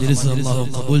സന്തോഷമുള്ള മജ്ലിസ് അല്ലാഹു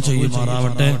ഖബൂൽ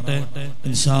ചെയ്യുമാറാവട്ടെ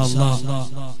ഇൻഷാ അല്ലാഹ്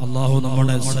അല്ലാഹു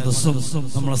നമ്മുടെ സദസ്സും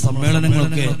നമ്മുടെ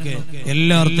സമ്മേളനങ്ങളൊക്കെ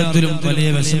എല്ലാ അർത്ഥത്തിലും വലിയ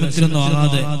വിഷമത്തിലൊന്നും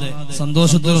ആകാതെ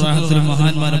സന്തോഷത്തിലും റാഹത്തിലും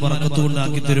മഹാന്മാരെ ബറക്കത്ത്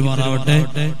കൊണ്ടാക്കി തരുമാറാവട്ടെ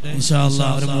ഇൻഷാ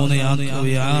അല്ലാഹ് ഒരു 3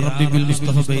 യാ റബ്ബി ബിൽ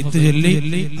മുസ്തഫ ബൈത്ത് ചൊല്ലി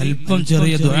അല്പം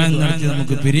ചെറിയ ദുആ നടത്തി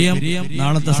നമുക്ക് പിരിയാം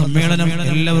നാളത്തെ സമ്മേളനം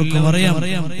എല്ലാവർക്കും അറിയാം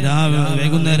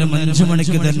വൈകുന്നേരം 5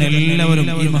 മണിക്ക് തന്നെ എല്ലാവരും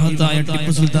ഈ മഹത്തായ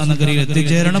ടിപ്പു സുൽത്താൻ നഗരിയിൽ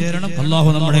എത്തിച്ചേരണം അല്ലാഹു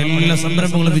നമ്മുടെ എല്ലാ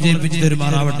സംരംഭങ്ങളും വിജയിപ്പിച്ചു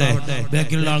തരുമാറാവട്ടെ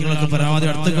ബാക്കിയുള്ള ആളുകളൊക്കെ പരമാവധി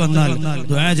അടുത്തേക്ക് വന്നാൽ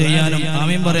ദുആ ചെയ്യാനും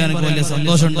ആമീൻ പറയാനും വലിയ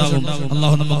സന്തോഷം ഉണ്ടാകും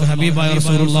അല്ലാഹു നമുക്ക് ഹബീബായ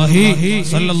റസൂലുള്ളാഹി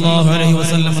സ്വല്ലല്ലാഹു അലൈഹി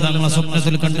വസല്ലം തങ്ങളുടെ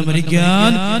സ്വപ്നത്തിൽ കണ്ടു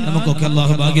മരിക്കാൻ നമുക്കൊക്കെ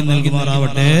അല്ലാഹു ഭാഗ്യം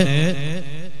നൽകുമാറാവട്ടെ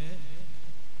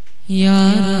يا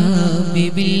ربي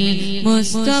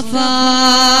بالمصطفى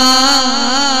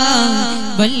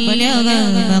بلغ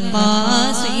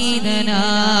مقاصدنا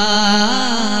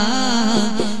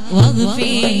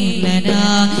واغفر لنا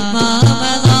ما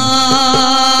مضى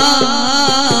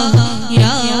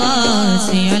يا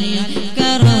واسع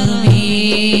الكرم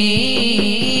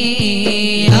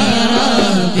يا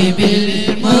ربي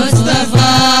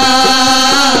بالمصطفى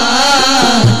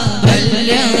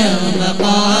بلغ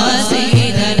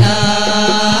مقاصدنا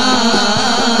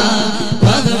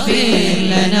واغفر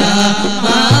لنا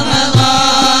ما مضى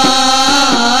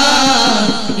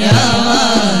يا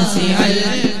واسع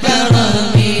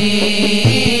الكرم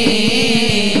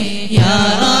يا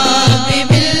رب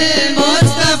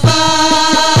بالمصطفى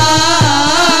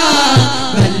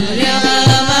بلغ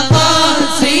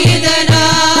مقاصدنا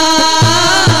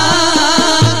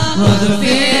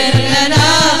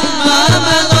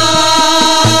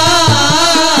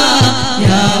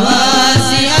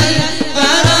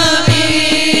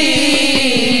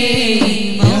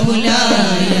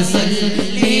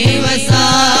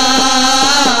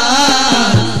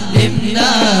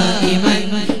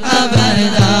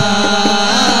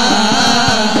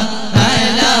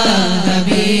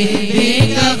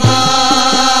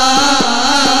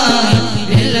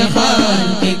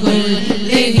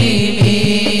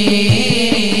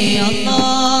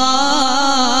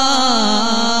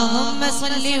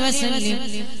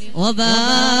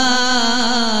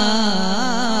وبارك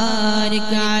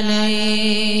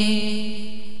عليه.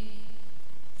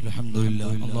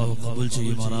 അൽഹംദുലില്ലാഹ്. അല്ലാഹു ഖബൂൽ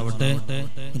ചെയ്യുമാറാവട്ടെ.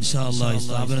 ഇൻഷാ അല്ലാഹ് ഈ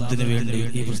സ്ഥാപനത്തിന് വേണ്ടി,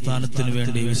 ഈ പ്രസ്ഥാനത്തിന്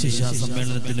വേണ്ടി, വിശിഷ്ട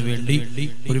സമ്മേളനത്തിന് വേണ്ടി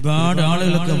ഒരുപാട്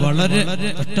ആളുകളൊക്കെ വളരെ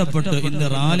കഷ്ടപ്പെട്ട് ഇന്ന്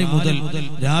റാലി മുതൽ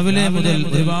രാവിലെ മുതൽ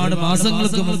ഒരുപാട്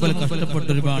മാസങ്ങൾക്ക് മുമ്പിൽ കഷ്ടപ്പെട്ട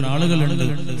ഒരുപാട് ആളുകളുണ്ട്.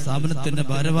 സ്ഥാപനത്തിന്റെ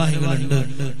ഭാരവാഹികളുണ്ട്.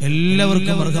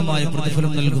 എല്ലാവർക്കും അർഹമായ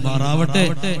പ്രതിഫലം നൽകുമാറാവട്ടെ.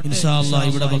 ഇൻഷാ അല്ലാഹ്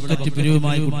ഇവിടെ ബക്കറ്റ്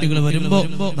പിരിവുമായി കുട്ടികൾ വരുമ്പോ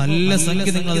നല്ല സംഖ്യ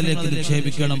നിങ്ങൾ അതിലേക്ക്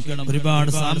നിക്ഷേപിക്കണം. ഒരുപാട്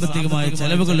സാമ്പത്തികമായ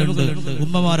ചെലവുകളുണ്ട്.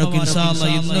 ഉമ്മമാരൊക്കെ ഇൻഷാ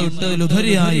അല്ലാഹ് ഇന്ന്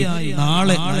ഇട്ടതിലുപരിയായി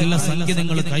നാളെ നല്ല സംഖ്യ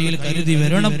നിങ്ങൾ കയ്യിൽ കരുതി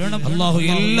വരണം. അല്ലാഹു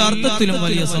എല്ലാ അർത്ഥത്തിലും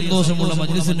വലിയ സന്തോഷമുള്ള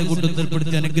മജ്ലിസിന്റെ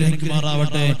കൂട്ടത്തിൽപ്പെടുത്തി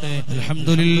അനുഗ്രഹിക്കുമാറാവട്ടെ.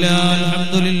 അൽഹംദുലില്ലാഹി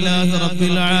അൽഹംദുലില്ലാഹി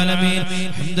റബ്ബിൽ ആലമീൻ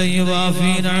ഹംദൻ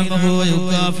യുവാഫി നിഅമഹു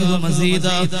വയുകാഫിഉ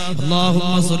മസീദാ.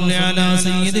 അല്ലാഹുമ്മ സ്വല്ലി അലാ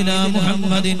സയ്യിദിനാ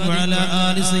മുഹമ്മദിൻ വഅലാ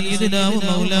ആലി സയ്യിദിനാ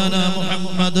വമൗലാനാ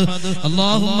മുഹമ്മദ്.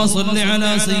 അല്ലാഹുമ്മ സ്വല്ലി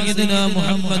അലാ സയ്യിദിനാ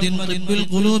മുഹമ്മദിൻ ഖിബ്ബിൽ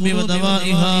ഖുലൂബി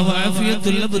വദവാഇഹാ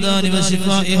വഅഫിയത്തുൽ അബ്ദാനി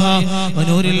വശിഫാഇഹാ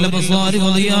വനൂരിൽ അബ്സാരി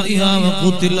വളിയാഇഹാ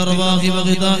വഖൂത്തിൽ അർവാഹി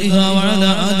വഗിദാഇഹാ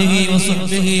വഅലാ ആലിഹി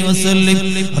വസഹ്ബിഹി വസല്ലം.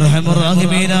 റഹ്മർ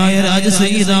റഹീമീനായ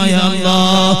രാജസയ്യിദായ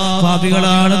അല്ലാഹ്,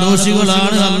 പാപികളാണ്,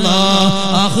 ദോഷികളാണ് അല്ലാഹ്,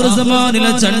 ആഖിർ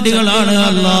സമാനിലെ ചണ്ടികളാണ്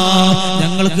അല്ലാഹ്.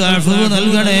 ഞങ്ങൾക്ക് അഫ്വ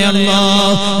നൽകണേ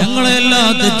അല്ലാഹ്. ഞങ്ങളെ എല്ലാ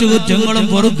തെറ്റുകുറ്റങ്ങളും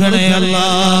പൊറുക്കണേ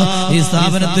അല്ലാഹ്. ഈ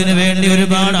സ്ഥാപനത്തിന് വേണ്ടി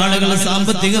ഒരുപാട് ആളുകൾ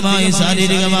സാമ്പത്തികമായി,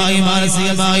 ശാരീരികമായി,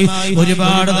 മാനസികമായി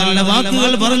ഒരുപാട് നല്ല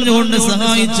വാക്കുകൾ പറഞ്ഞുകൊണ്ട്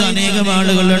സഹായിച്ച അനേകം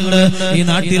ആളുകളുണ്ട്. ഈ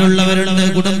നാട്ടിലുള്ളവരുണ്ട്,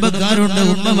 കുടുംബക്കാരുണ്ട്,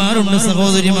 ഉമ്മമാരുണ്ട്,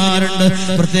 സഹോദരിമാരുണ്ട്,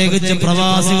 പ്രത്യേകിച്ച്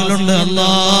പ്രവാസികളുണ്ട്.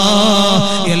 അല്ലാഹ്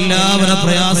എല്ലാവരുടെ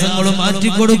പ്രയാസങ്ങളും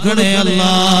മാറ്റിക്കൊടുക്കണേ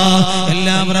അല്ലാഹ്.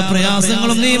 എല്ലാവരുടെ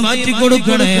പ്രയാസങ്ങളും നീ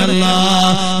മാറ്റിക്കൊടുക്കണേ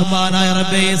അല്ലാഹ്. ബഹുമാനായ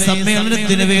റബ്ബേ, ഈ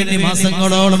സമ്മേളനത്തിന് വേണ്ടി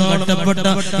മാസങ്ങളോളം കഷ്ടപ്പെട്ട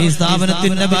ഈ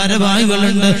സ്ഥാപനത്തിന്റെ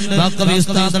ഭാരവാഹികളുണ്ട്. ബാക്കവി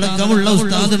ഉസ്താദ് അടക്കമുള്ള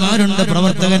ഉസ്താദുമാരുണ്ട്,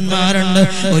 പ്രവർത്തകന്മാരുണ്ട്.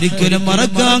 ഒരിക്കലും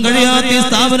മറക്കാൻ കഴിയാത്ത ഈ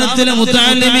സ്ഥാപനത്തിലെ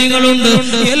മുതഅല്ലിമീങ്ങളുണ്ട്.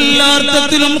 എല്ലാ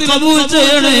അർത്ഥത്തിലും ഖബൂൽ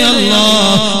ചെയ്യണേ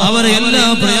അല്ലാഹ്. അവരെ എല്ലാ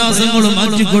പ്രയാസങ്ങളും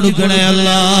മാറ്റിക്കൊടുക്കണേ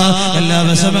അല്ലാഹ്. എല്ലാ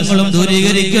വിഷമങ്ങളും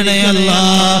ദൂരീകരിക്കണേ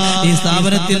അല്ലാഹ്. ഈ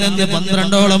സ്ഥാപനത്തിൽ നിന്ന്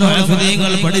 12ഓളം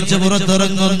ഹഫീദുകൾ പഠിച്ച്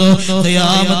പുറത്തിറങ്ങുന്നു.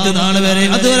 ഖിയാമത്ത് നാൾ വരെ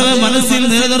അതുവരെ മനസ്സിൽ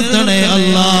നിലനിർത്തണേ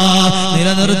അല്ലാഹ്,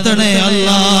 നിലനിർത്തണേ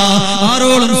അല്ലാഹ്.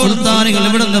 ആരോളം സുൽത്താനുകൾ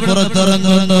ഇവിടുന്ന്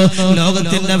പുറത്തിറങ്ങുന്നു.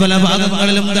 ലോകത്തിന്റെ പല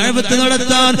ഭാഗങ്ങളിലും ദഅവത്ത്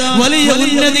നടത്താൻ, വലിയ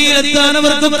ഉന്നതിയിലെത്താൻ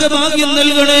അവർക്കൊക്കെ ഭാഗ്യം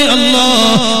നൽകണേ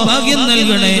അല്ലാഹ്, ഭാഗ്യം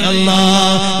നൽകണേ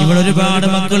അല്ലാഹ്. ഇവിടെ ഒരുപാട്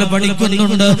മക്കൾ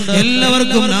പഠിക്കുന്നുണ്ട്.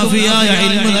 എല്ലാവർക്കും നാഫിയായ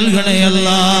ഇൽമ നൽകണേ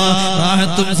അല്ലാഹ്.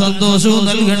 റാഹത്തും സന്തോഷവും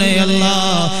നൽകണേ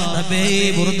അല്ലാഹ്. റബ്ബേ,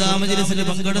 ബുർദ മജ്ലിസിൽ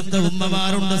പങ്കെടുത്ത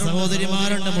ഉമ്മമാരുണ്ട്,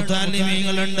 സഹോദരിമാരുണ്ട്,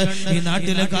 മുതഅല്ലിമീങ്ങളുണ്ട്. ഈ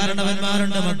നാട്ടിലെ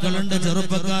കാരണവന്മാരുണ്ട്, മക്കളുണ്ട്,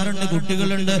 ചെറുപ്പക്കാരുണ്ട്,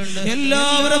 കുട്ടികളുണ്ട്.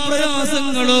 എല്ലാവരുടെ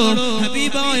പ്രയാസങ്ങളും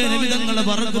ഹബീബായ നബി തങ്ങളുടെ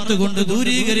ബറക്കത്ത് കൊണ്ട്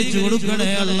ദൂരീകരിച്ചു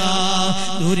കൊടുക്കണേ അല്ലാഹ്,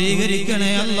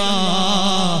 ദൂരീകരിക്കണേ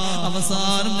അല്ലാഹ്.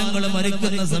 അവസാനം ഞങ്ങൾ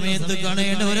മരിക്കുന്ന സമയത്ത്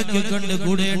കാണേണ്ടവരൊക്കെ കണ്ട്,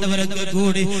 കൂടേണ്ടവരൊക്കെ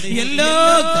കൂടി, എല്ലാ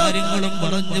കാര്യങ്ങളും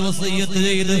പറഞ്ഞു വസിയ്യത്ത്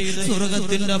ചെയ്ത്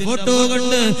സ്വർഗ്ഗത്തിന്റെ ഫോട്ടോ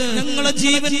കണ്ട് ഞങ്ങളെ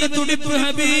ജീവന്റെ തുടിപ്പ്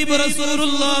ഹബീബ്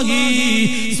റസൂലുള്ളാഹി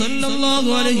സ്വല്ലല്ലാഹു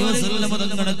അലൈഹി വസല്ലം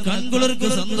തങ്ങളുടെ കൺകുളിർക്ക്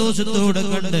സന്തോഷത്തോടെ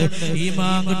കണ്ട്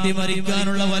ഈമാൻ കിട്ടി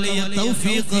മരിക്കാനുള്ള വലിയ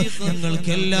തൗഫീഖ്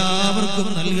ഞങ്ങൾക്ക് എല്ലാവർക്കും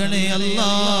നൽകണേ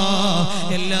അല്ലാഹ്,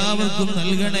 എല്ലാവർക്കും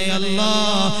നൽകണേ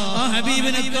അല്ലാഹ്. ആ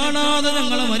ഹബീബിനെ കാണാതെ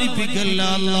ഞങ്ങളെ മരിപ്പിക്കല്ല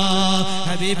അല്ലാഹ്.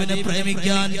 ഹബീബിനെ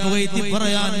പ്രേമിക്കാൻ, പുകഴ്ത്തി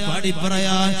പറയാൻ, പാടി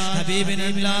പറയാൻ, ഹബീബിനെ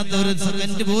ഇല്ലാത്ത ഒരു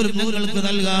സെക്കൻഡ് പോലും ഞങ്ങൾക്ക്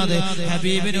നൽകാതെ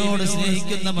ഹബീബിനോട്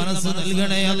സ്നേഹിക്കുന്ന മനസ്സ്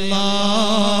നൽകണേ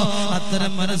അല്ലാഹ്.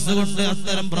 അത്തരം മനസ്സുകൊണ്ട്,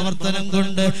 അത്തരം പ്രവർത്തനം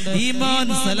കൊണ്ട് ഈമാൻ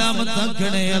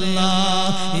സലാമത്താക്കണേ അല്ലാഹ്.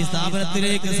 ഈ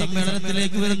സ്ഥാപനത്തിലേക്ക്,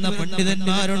 സമ്മേളനത്തിലേക്ക് വരുന്ന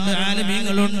പണ്ഡിതന്മാരുണ്ട്,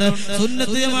 ആലിമീങ്ങളുണ്ട്,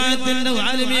 സുന്നത്ത് ജമാഅത്തിന്റെ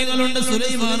ആലിമീങ്ങളുണ്ട്,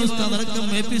 സുലൈമാൻ ഉസ്താദ് അടക്കം,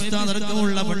 എപി ഉസ്താദ്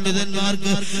അടക്കമുള്ള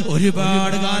പണ്ഡിതന്മാർക്ക്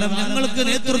ഒരുപാട് കാലം ഞങ്ങൾക്ക്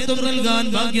നേതൃത്വം നൽകാൻ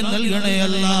ഭാഗ്യം നൽകണേ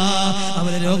അല്ലാഹ്.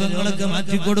 അവരെ രോഗങ്ങളൊക്കെ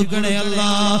മാറ്റിക്കൊടുക്കണേ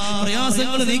അല്ലാഹ്,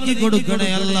 പ്രയാസങ്ങൾ നീക്കിക്കൊടുക്കണേ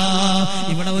അല്ലാഹ്.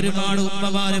 ഇവിടെ ഒരുപാട്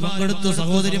ഉമ്മമാര് പങ്കെടുത്തു,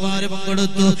 സഹോദരിമാര്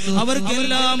പങ്കെടുത്തു.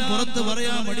 അവർക്കെല്ലാം പുറത്ത്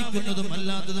പറയാൻ മടിക്കുന്നതും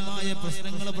അല്ലാത്തതുമായ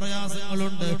പ്രശ്നങ്ങൾ,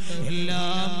 പ്രയാസങ്ങളുണ്ട്.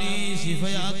 എല്ലാം നീ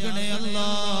ശിഫയാക്കണേ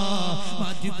അല്ലാഹ്,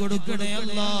 മാറ്റിക്കൊടുക്കണേ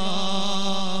അല്ലാഹ്.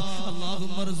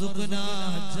 اللهم ارزقنا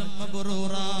حجا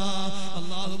مبرورا،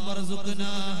 اللهم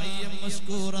ارزقنا حيا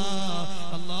مشكورا،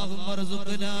 اللهم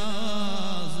ارزقنا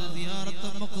زيارة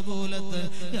مقبولة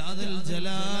يا ذا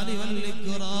الجلال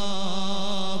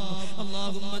والإكرام.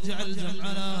 اللهم اجعل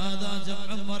جمعنا هذا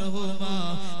جمعا مرحوما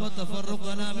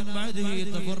وتفرقنا من بعده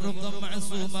تفرقا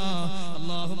معصوما.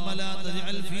 اللهم لا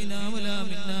تجعل فينا ولا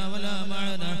منا ولا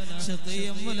معنا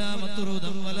شقيا ولا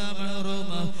مطرودا ولا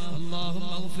محروما. اللهم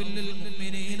اغفر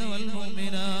للمؤمنين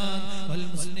والمؤمنات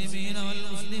والمسلمين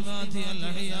والمسلمات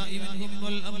الأحياء منهم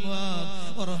والأموات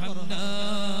وارحمنا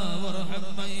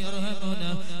من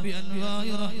يرحمنا بأنواع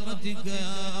رحمتك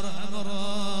يا أرحم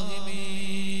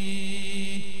الراحمين.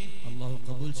 അല്ലാഹു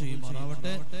ഖബൂൽ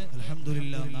ചെയ്യുമാറാവട്ടെ.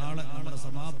 അൽഹംദുലില്ലാഹ്. നാളെ നമ്മുടെ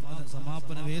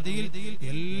സമാപന വേദിയിൽ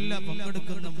എല്ലാ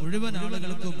പങ്കെടുക്കുന്ന മുഴുവൻ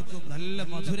ആളുകൾക്കും നല്ല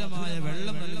മധുരമായ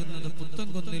വെള്ളം നൽകുന്നത്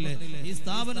പുത്തൻകുന്നിലെ ഈ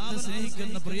സ്ഥാപനത്തെ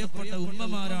സ്നേഹിക്കുന്ന പ്രിയപ്പെട്ട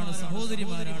ഉമ്മമാരാണ്,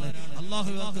 സഹോദരിമാരാണ്.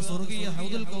 അല്ലാഹു അവർക്ക് സ്വർഗീയ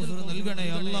ഹൗദുൽ കൗസർ നൽകണേ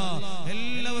അല്ലാഹ്.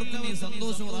 എല്ലാവർക്കും ഈ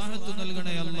സന്തോഷവും റാഹത്തും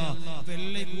നൽകണേ അല്ലാഹ്. അപ്പോൾ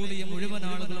എല്ലാം കൂടിയ മുഴുവൻ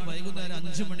ആളുകളും വൈകുന്നേരം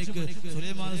 5 മണിക്ക്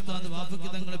സുലൈമാൻ ഉസ്താദ്, വാഫക്കി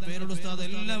തങ്ങളുടെ പേരുള്ള ഉസ്താദ്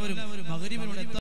എല്ലാവരും മഗ്‌രിബിനോട്